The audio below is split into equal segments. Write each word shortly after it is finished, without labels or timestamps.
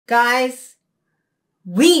Guys,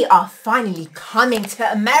 we are finally coming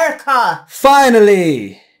to America.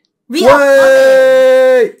 Finally! We are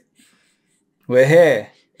coming. We're here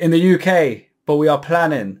in the UK, but we are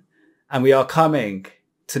planning and we are coming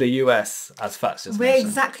to the US, as Fats just Where mentioned.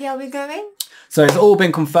 exactly are we going? So it's all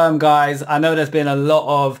been confirmed, guys. I know there's been a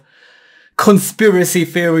lot of conspiracy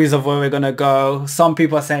theories of where we're going to go. Some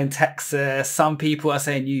people are saying Texas. Some people are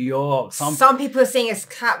saying New York. Some people are saying it's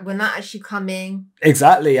cap. We're not actually coming.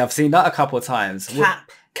 Exactly. I've seen that a couple of times.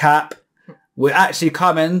 Cap. We're actually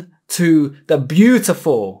coming to the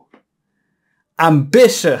beautiful,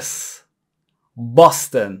 ambitious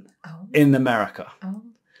Boston in America.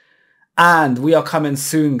 And we are coming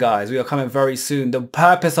soon, guys. We are coming very soon. The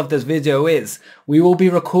purpose of this video is we will be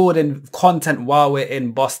recording content while we're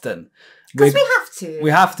in Boston. Because we have to. We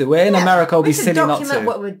have to. We're in America. We'll be silly not to. Document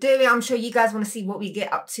what we're doing. I'm sure you guys want to see what we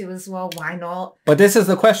get up to as well. Why not? But this is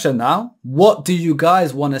the question now. What do you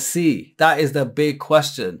guys want to see? That is the big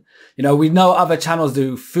question. You know, we know other channels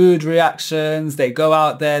do food reactions. They go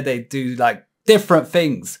out there. They do like different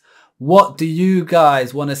things. What do you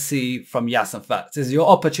guys want to see from Yass and Fats? This is your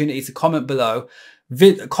opportunity to comment below.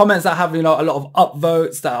 Comments that have, you know, a lot of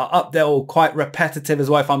upvotes that are up there or quite repetitive as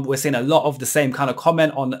well. If we're seeing a lot of the same kind of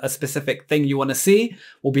comment on a specific thing you want to see,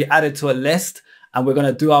 will be added to a list and we're going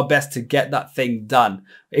to do our best to get that thing done.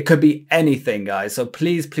 It could be anything, guys. So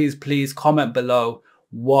please, please, please comment below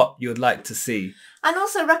what you'd like to see. And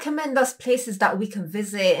also recommend us places that we can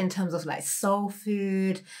visit in terms of like soul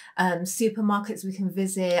food, supermarkets we can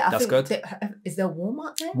visit. That's good. Is there a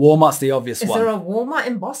Walmart there? Walmart's the obvious one. Is there a Walmart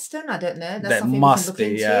in Boston? I don't know. That's there something must we can look be,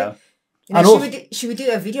 into. yeah. You know, should we do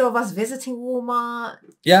a video of us visiting Walmart?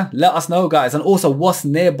 Yeah, let us know, guys. And also, what's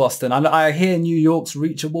near Boston? I hear New York's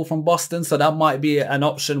reachable from Boston, so that might be an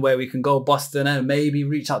option where we can go Boston and maybe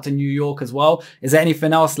reach out to New York as well. Is there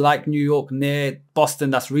anything else like New York near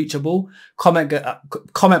Boston that's reachable? Comment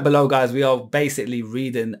below, guys. We are basically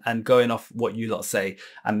reading and going off what you lot say.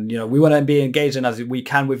 And, you know, we want to be engaging as we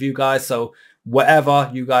can with you guys. So whatever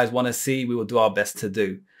you guys want to see, we will do our best to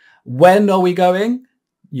do. When are we going?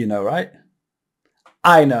 You know, right?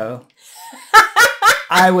 I know.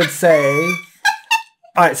 I would say,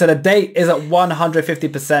 all right, so the date is at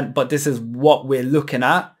 150%, but this is what we're looking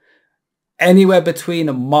at. Anywhere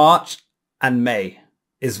between March and May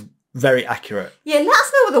is very accurate. Yeah, let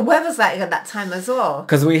us know what the weather's like at that time as well.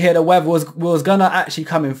 Because we hear the weather was going to actually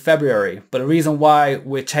come in February. But the reason why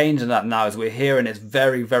we're changing that now is we're hearing it's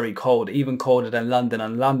very, very cold, even colder than London.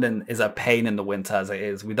 And London is a pain in the winter as it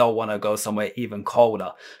is. We don't want to go somewhere even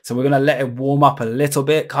colder. So we're going to let it warm up a little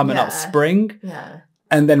bit coming up spring. Yeah.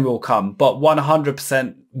 And then we'll come. But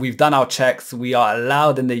 100%, we've done our checks. We are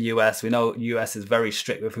allowed in the US. We know US is very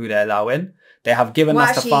strict with who they allow in. They have given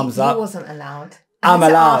us the thumbs up. He wasn't allowed. I'm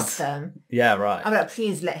allowed. Ask them. Yeah, right. I'm like,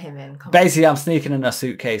 please let him in. Basically, I'm sneaking in a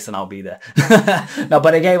suitcase and I'll be there. No,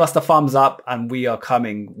 but they gave us the thumbs up and we are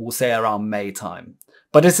coming, we'll say around May time.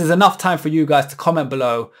 But this is enough time for you guys to comment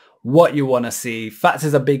below what you want to see. Fats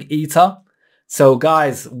is a big eater. So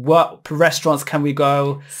guys, what restaurants can we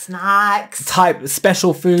go? Snacks. Type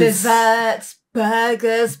special foods. Desserts,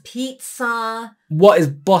 burgers, pizza. What is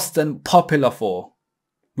Boston popular for?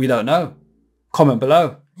 We don't know. Comment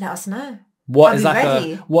below. Let us know. What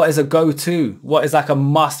is a go-to? What is like a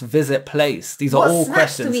must-visit place? These are all questions. What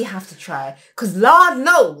snacks do we have to try? Because Lord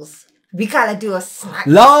knows we gotta do a snack.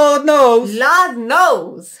 Lord knows. Lord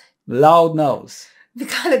knows. Lord knows. We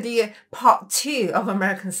gotta do a part 2 of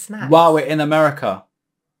American snacks. While we're in America.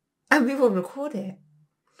 And we will record it.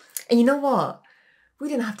 And you know what? We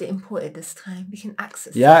didn't have to import it this time. We can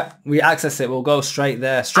access it. Yeah, we access it. We'll go straight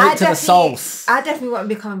there. Straight to the source. I definitely won't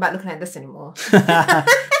be coming back looking at this anymore.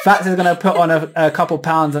 Fats is going to put on a couple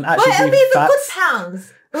pounds and actually it'll be the good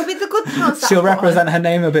pounds. It'll be the good pounds. She'll represent her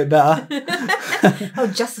name a bit better. I'll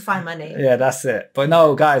justify my name. Yeah, that's it. But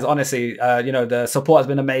no, guys, honestly, you know, the support has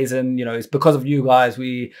been amazing. You know, it's because of you guys.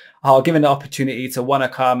 We are given the opportunity to want to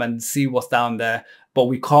come and see what's down there. But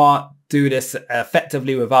we can't do this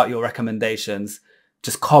effectively without your recommendations.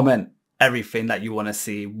 Just comment everything that you want to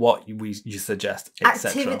see, what you suggest, etc.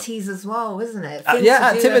 Activities as well, isn't it? Yeah,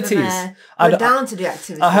 activities. We're down to do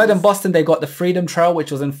activities. I heard in Boston they got the Freedom Trail, which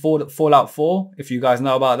was in Fallout 4, if you guys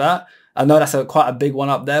know about that. I know that's quite a big one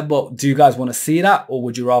up there, but do you guys want to see that? Or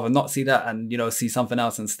would you rather not see that and, you know, see something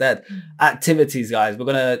else instead? Activities, guys. We're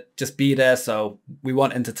going to just be there, so we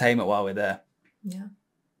want entertainment while we're there. Yeah.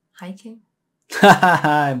 Hiking.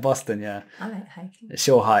 In Boston, yeah. I like hiking.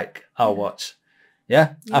 She'll hike. I'll watch.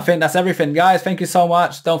 Yeah, I think that's everything, guys. Thank you so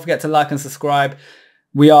much. Don't forget to like and subscribe.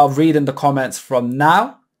 We are reading the comments from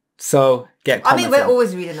now, so get comments. I mean, we're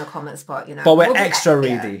always reading the comments, but you know, but we're extra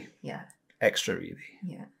ready. Yeah. Extra ready.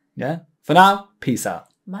 Yeah. Yeah. For now, peace out.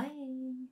 Bye.